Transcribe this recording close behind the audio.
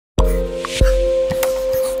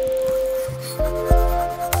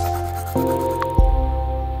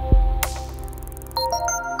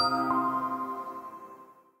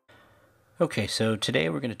Okay, so today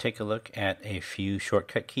we're going to take a look at a few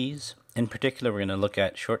shortcut keys. In particular, we're going to look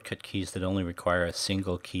at shortcut keys that only require a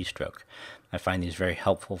single keystroke. I find these very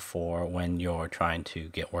helpful for when you're trying to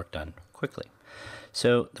get work done quickly.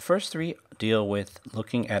 So the first three deal with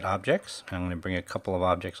looking at objects. I'm going to bring a couple of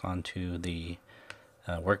objects onto the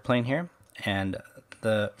work plane here. And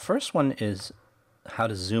the first one is how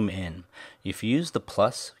to zoom in. If you use the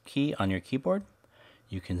plus key on your keyboard,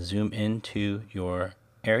 you can zoom into your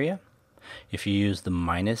area. If you use the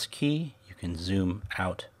minus key, you can zoom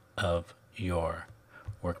out of your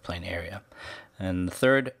work plane area. And the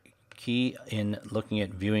third key in looking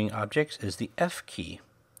at viewing objects is the F key.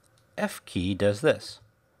 F key does this.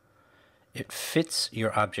 It fits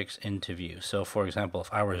your objects into view. So for example,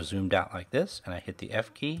 if I were zoomed out like this and I hit the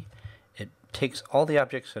F key, it takes all the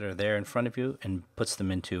objects that are there in front of you and puts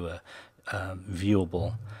them into a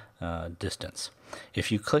viewable distance.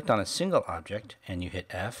 If you clicked on a single object and you hit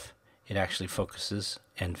F, it actually focuses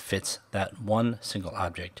and fits that one single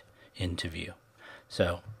object into view.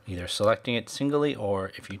 So either selecting it singly,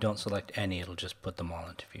 or if you don't select any, it'll just put them all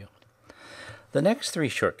into view. The next three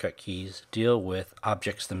shortcut keys deal with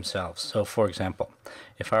objects themselves. So for example,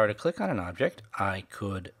 if I were to click on an object, I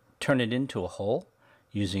could turn it into a whole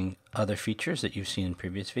using other features that you've seen in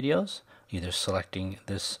previous videos, either selecting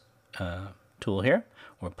this tool here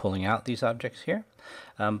or pulling out these objects here.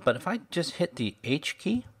 But if I just hit the H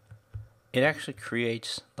key, it actually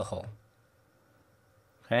creates the whole.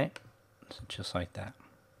 Okay, so just like that.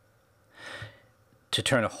 To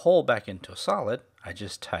turn a whole back into a solid, I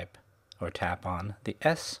just type or tap on the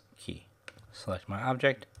S key. Select my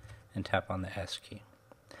object and tap on the S key.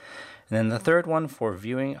 And then the third one for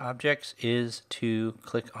viewing objects is to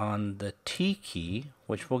click on the T key,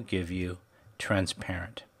 which will give you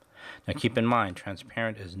transparent. Now keep in mind,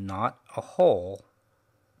 transparent is not a whole.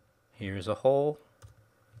 Here's a whole,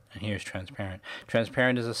 and here's transparent.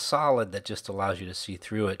 Transparent is a solid that just allows you to see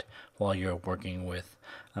through it while you're working with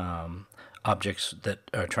objects that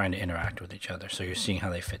are trying to interact with each other. So you're seeing how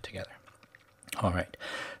they fit together. All right.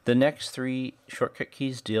 The next three shortcut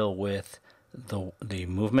keys deal with the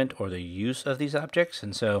movement or the use of these objects.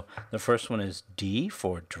 And so the first one is D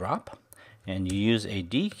for drop. And you use a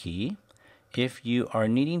D key if you are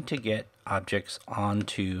needing to get objects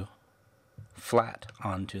flat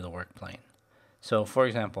onto the work plane. So for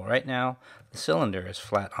example, right now the cylinder is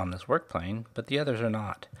flat on this work plane, but the others are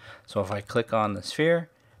not. So if I click on the sphere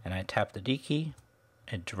and I tap the D key,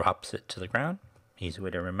 it drops it to the ground. Easy way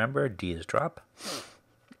to remember, D is drop.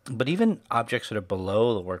 But even objects that are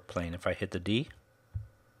below the work plane, if I hit the D,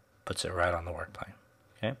 puts it right on the work plane.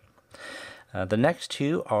 Okay. The next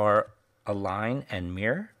two are align and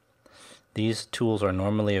mirror. These tools are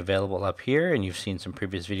normally available up here, and you've seen some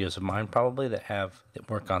previous videos of mine probably that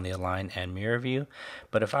work on the align and mirror view.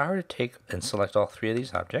 But if I were to take and select all three of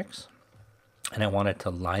these objects, and I wanted to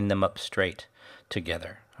line them up straight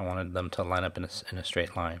together, I wanted them to line up in a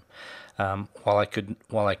straight line. While I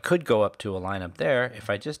could go up to a line up there, if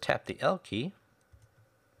I just tap the L key,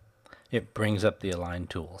 it brings up the align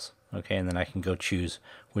tools. Okay, and then I can go choose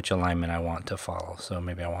which alignment I want to follow. So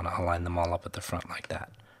maybe I want to align them all up at the front like that.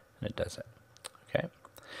 And it does it. Okay.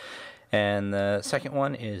 And the second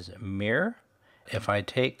one is mirror. If I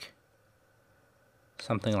take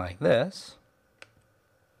something like this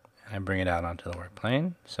and I bring it out onto the work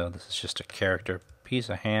plane, so this is just a character piece,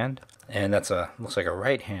 a hand, and that's looks like a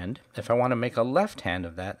right hand. If I want to make a left hand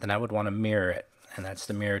of that, then I would want to mirror it, and that's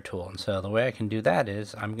the mirror tool. And so the way I can do that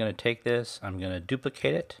is I'm going to take this, I'm going to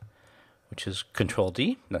duplicate it, which is Control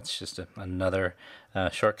D. That's just another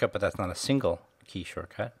shortcut, but that's not a single key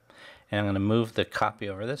shortcut. And I'm going to move the copy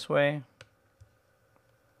over this way.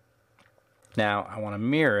 Now I want to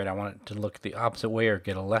mirror it. I want it to look the opposite way or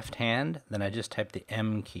get a left hand. Then I just type the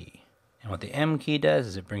M key. And what the M key does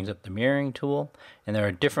is it brings up the mirroring tool. And there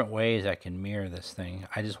are different ways I can mirror this thing.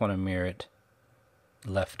 I just want to mirror it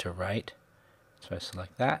left to right. So I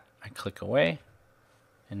select that. I click away.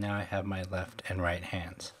 And now I have my left and right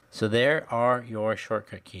hands. So there are your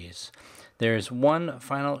shortcut keys. There's one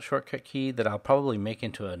final shortcut key that I'll probably make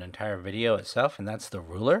into an entire video itself, and that's the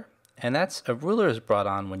ruler. And a ruler is brought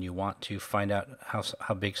on when you want to find out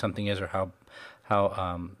how big something is or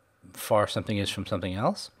how far something is from something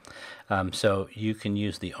else. So you can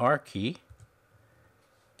use the R key.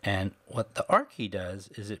 And what the R key does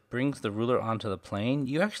is it brings the ruler onto the plane.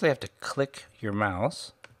 You actually have to click your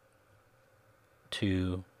mouse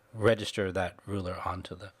to register that ruler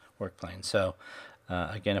onto the work plane. So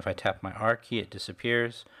again, if I tap my R key, it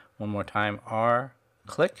disappears. One more time, R,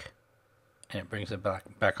 click, and it brings it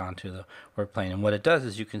back onto the work plane. And what it does,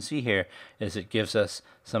 as you can see here, is it gives us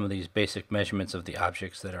some of these basic measurements of the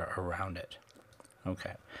objects that are around it.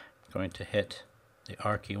 Okay, I'm going to hit the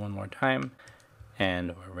R key one more time,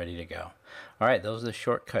 and we're ready to go. All right, those are the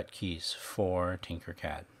shortcut keys for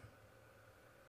Tinkercad.